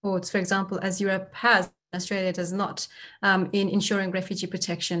and codes, for example, as Europe has, Australia does not, in ensuring refugee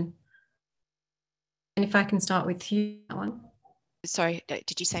protection. And if I can start with you, that one. Sorry,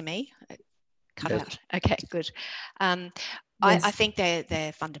 did you say me? Cut Yes. out. Okay, good. Yes. I think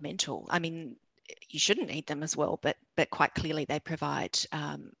they're fundamental. I mean, you shouldn't need them as well, but quite clearly they provide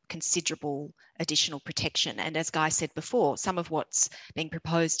considerable additional protection. And as Guy said before, some of what's being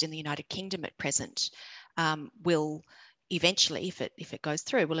proposed in the United Kingdom at present will eventually, if it goes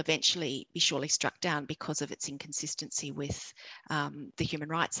through, will eventually be surely struck down because of its inconsistency with the Human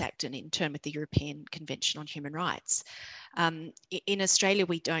Rights Act and in turn with the European Convention on Human Rights. In Australia,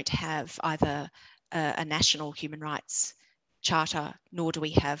 we don't have either a national human rights charter, nor do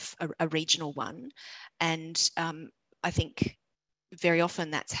we have a regional one. And I think very often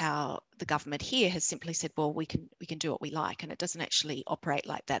that's how the government here has simply said, well, we can do what we like. And it doesn't actually operate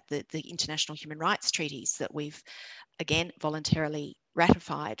like that. The international human rights treaties that we've, again, voluntarily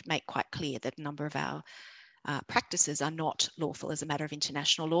ratified make quite clear that a number of our practices are not lawful as a matter of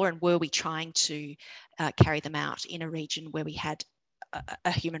international law. And were we trying to carry them out in a region where we had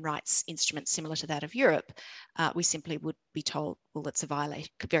a human rights instrument similar to that of Europe, we simply would be told, well, that's a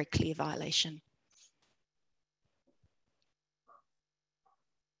very clear violation.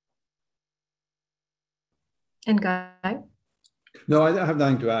 And Guy? No, I have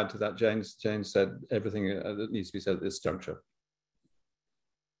nothing to add to that. Jane said everything that needs to be said at this juncture.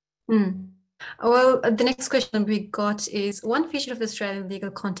 Well, the next question we got is, one feature of the Australian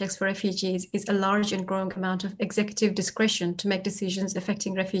legal context for refugees is a large and growing amount of executive discretion to make decisions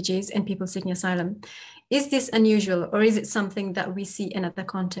affecting refugees and people seeking asylum. Is this unusual, or is it something that we see in other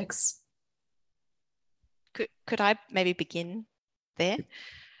contexts? Could I maybe begin there?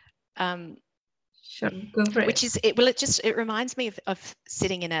 Sure, go for it. Which is, it reminds me of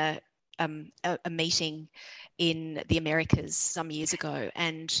sitting in a meeting in the Americas some years ago,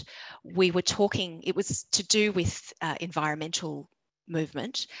 and we were talking, it was to do with environmental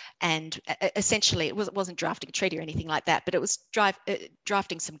movement, and essentially it wasn't drafting a treaty or anything like that, but it was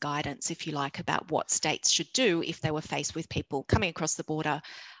drafting some guidance, if you like, about what states should do if they were faced with people coming across the border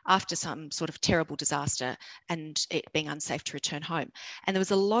after some sort of terrible disaster and it being unsafe to return home. And there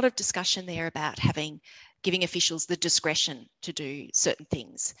was a lot of discussion there about giving officials the discretion to do certain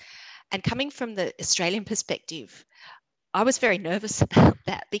things. And coming from the Australian perspective, I was very nervous about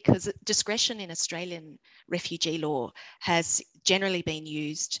that, because discretion in Australian refugee law has generally been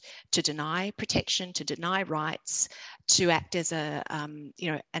used to deny protection, to deny rights, to act as an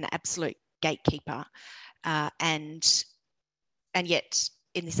absolute gatekeeper, and yet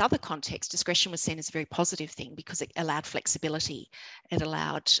in this other context, discretion was seen as a very positive thing because it allowed flexibility, it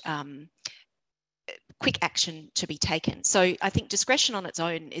allowed quick action to be taken. So I think discretion on its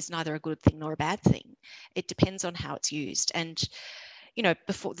own is neither a good thing nor a bad thing. It depends on how it's used. And,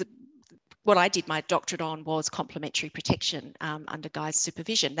 what I did my doctorate on was complementary protection under Guy's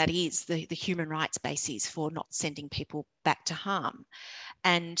supervision. That is the human rights basis for not sending people back to harm.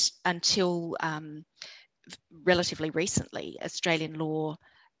 And until relatively recently, Australian law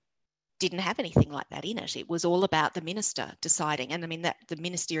didn't have anything like that in it. It was all about the minister deciding. And I mean, that the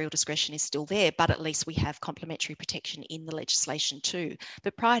ministerial discretion is still there, but at least we have complementary protection in the legislation too.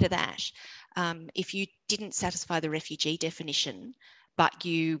 But prior to that, if you didn't satisfy the refugee definition, but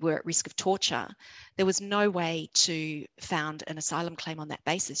you were at risk of torture, there was no way to found an asylum claim on that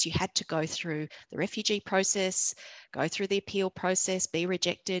basis. You had to go through the refugee process, go through the appeal process, be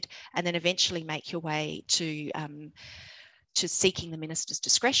rejected, and then eventually make your way to seeking the minister's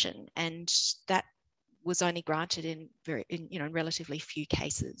discretion. And that was only granted in relatively few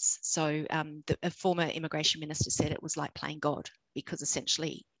cases. So a former immigration minister said it was like playing God, because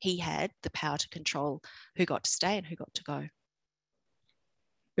essentially he had the power to control who got to stay and who got to go.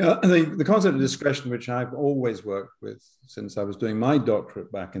 Yeah, the concept of discretion, which I've always worked with since I was doing my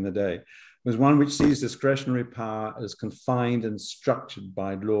doctorate back in the day, was one which sees discretionary power as confined and structured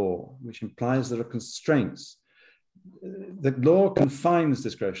by law, which implies there are constraints. The law confines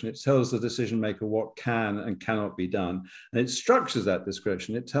discretion. It tells the decision maker what can and cannot be done, and it structures that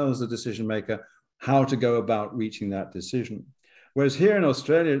discretion. It tells the decision maker how to go about reaching that decision. Whereas here in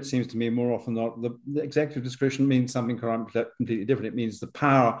Australia, it seems to me more often not, the executive discretion means something completely different. It means the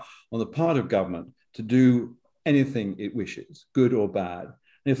power on the part of government to do anything it wishes, good or bad.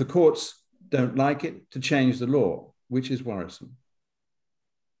 And if the courts don't like it, to change the law, which is worrisome.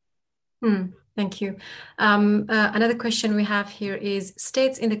 Thank you. Another question we have here is,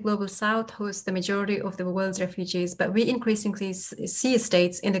 states in the global south host the majority of the world's refugees, but we increasingly see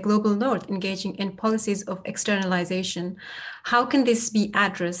states in the global north engaging in policies of externalization. How can this be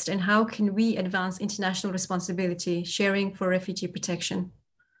addressed, and how can we advance international responsibility sharing for refugee protection?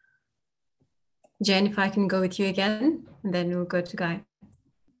 Jen, if I can go with you again, and then we'll go to Guy.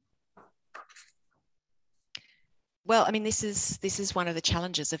 Well, I mean, this is one of the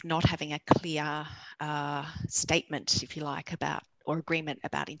challenges of not having a clear statement, if you like, about or agreement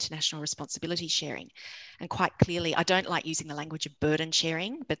about international responsibility sharing. And quite clearly, I don't like using the language of burden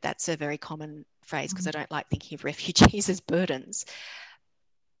sharing, but that's a very common phrase because I don't like thinking of refugees as burdens.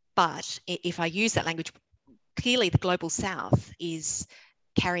 But if I use that language, clearly the global south is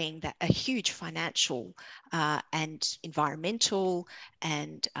carrying that a huge financial and environmental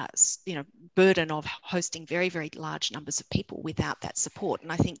and burden of hosting very, very large numbers of people without that support.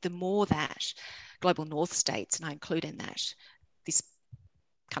 And I think the more that global north states, and I include in that this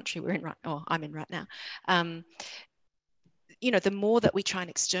country we're in I'm in right now, the more that we try and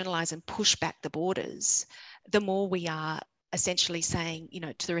externalize and push back the borders, the more we are essentially saying,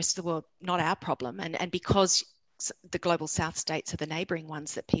 to the rest of the world, not our problem. And because the global south states are the neighbouring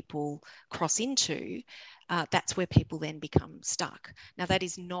ones that people cross into, that's where people then become stuck. Now, that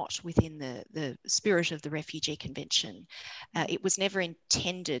is not within the spirit of the Refugee Convention. It was never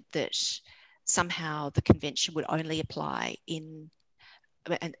intended that somehow the convention would only apply and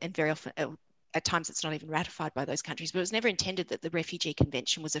very often, at times it's not even ratified by those countries, but it was never intended that the Refugee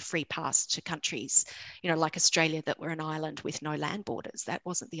Convention was a free pass to countries, like Australia, that were an island with no land borders. That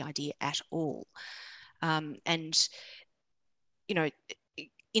wasn't the idea at all.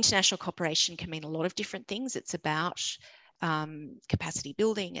 International cooperation can mean a lot of different things. It's about capacity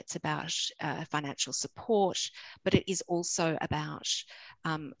building, it's about financial support, but it is also about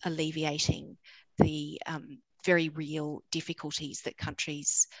alleviating the very real difficulties that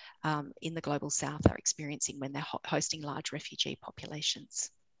countries in the global south are experiencing when they're hosting large refugee populations.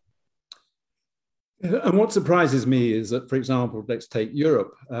 And what surprises me is that, for example, let's take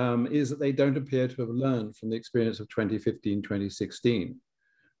Europe, is that they don't appear to have learned from the experience of 2015, 2016,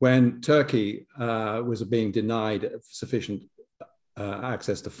 when Turkey was being denied sufficient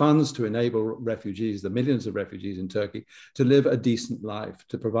access to funds to enable refugees, the millions of refugees in Turkey, to live a decent life,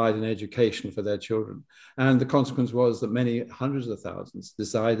 to provide an education for their children. And the consequence was that many hundreds of thousands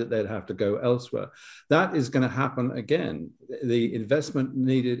decided that they'd have to go elsewhere. That is going to happen again. The investment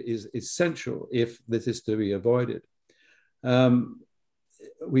needed is essential if this is to be avoided.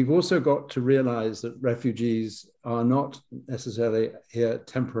 We've also got to realize that refugees are not necessarily here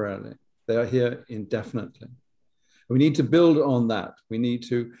temporarily. They are here indefinitely. We need to build on that. We need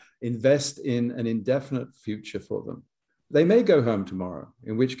to invest in an indefinite future for them. They may go home tomorrow,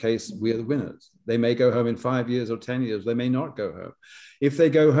 in which case we are the winners. They may go home in 5 years or 10 years. They may not go home. If they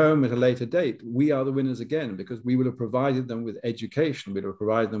go home at a later date, we are the winners again, because we will have provided them with education. We will have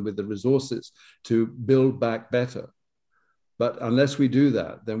provided them with the resources to build back better. But unless we do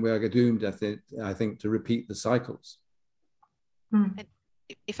that, then we are doomed, I think, to repeat the cycles. And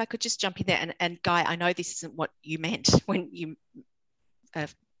if I could just jump in there, and Guy, I know this isn't what you meant when you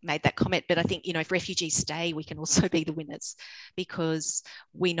made that comment, but I think, if refugees stay, we can also be the winners, because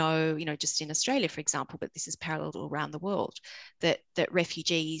we know, just in Australia, for example, but this is parallel all around the world, that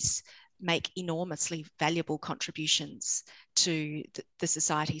refugees make enormously valuable contributions to the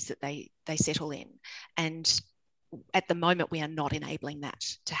societies that they settle in. And at the moment, we are not enabling that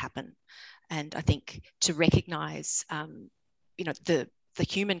to happen. And I think to recognise, the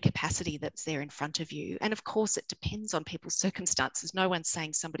human capacity that's there in front of you. And of course, it depends on people's circumstances. No one's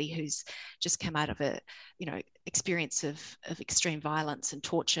saying somebody who's just come out of a, experience of extreme violence and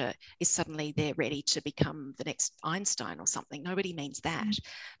torture is suddenly they're ready to become the next Einstein or something. Nobody means that.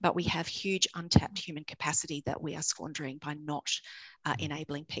 But we have huge untapped human capacity that we are squandering by not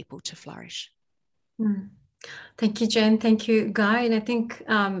enabling people to flourish. Thank you, Jen. Thank you, Guy. And I think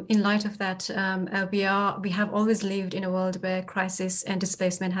in light of that, we have always lived in a world where crisis and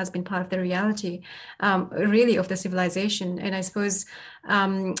displacement has been part of the reality, really, of the civilization. And I suppose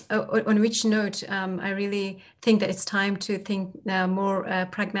on which note, I really think that it's time to think more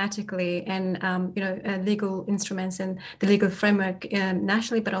pragmatically, and legal instruments and the legal framework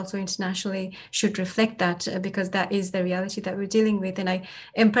nationally, but also internationally, should reflect that, because that is the reality that we're dealing with. And I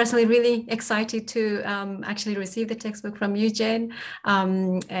am personally really excited to actually receive the textbook from you, Jane.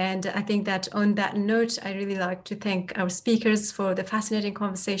 And I think that on that note, I really like to thank our speakers for the fascinating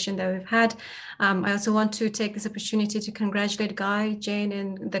conversation that we've had. I also want to take this opportunity to congratulate Guy, Jane,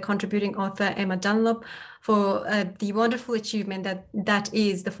 and the contributing author, Emma Dunlop, for the wonderful achievement that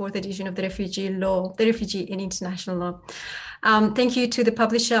is the 4th edition of the Refugee in International Law. Thank you to the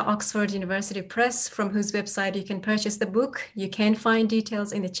publisher, Oxford University Press, from whose website you can purchase the book. You can find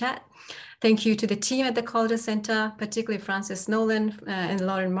details in the chat. Thank you to the team at the Calder Center, particularly Frances Nolan and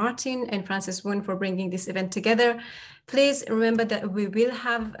Lauren Martin and Frances Woon for bringing this event together. Please remember that we will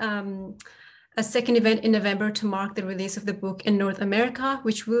have a second event in November to mark the release of the book in North America,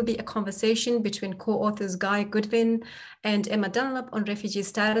 which will be a conversation between co-authors Guy Goodwin and Emma Dunlop on refugee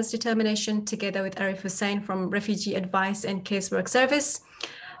status determination, together with Arif Hussain from Refugee Advice and Casework Service.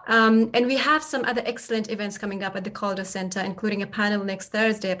 And we have some other excellent events coming up at the Calder Center, including a panel next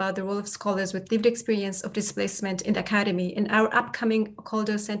Thursday about the role of scholars with lived experience of displacement in the academy, and our upcoming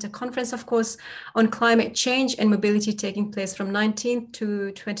Calder Center conference, of course, on climate change and mobility, taking place from 19th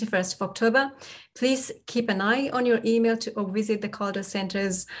to 21st of October. Please keep an eye on your email or visit the Calder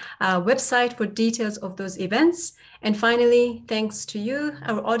Center's website for details of those events. And finally, thanks to you,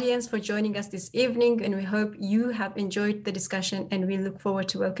 our audience, for joining us this evening. And we hope you have enjoyed the discussion, and we look forward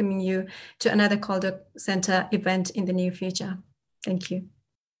to welcoming you to another Calder Center event in the near future. Thank you.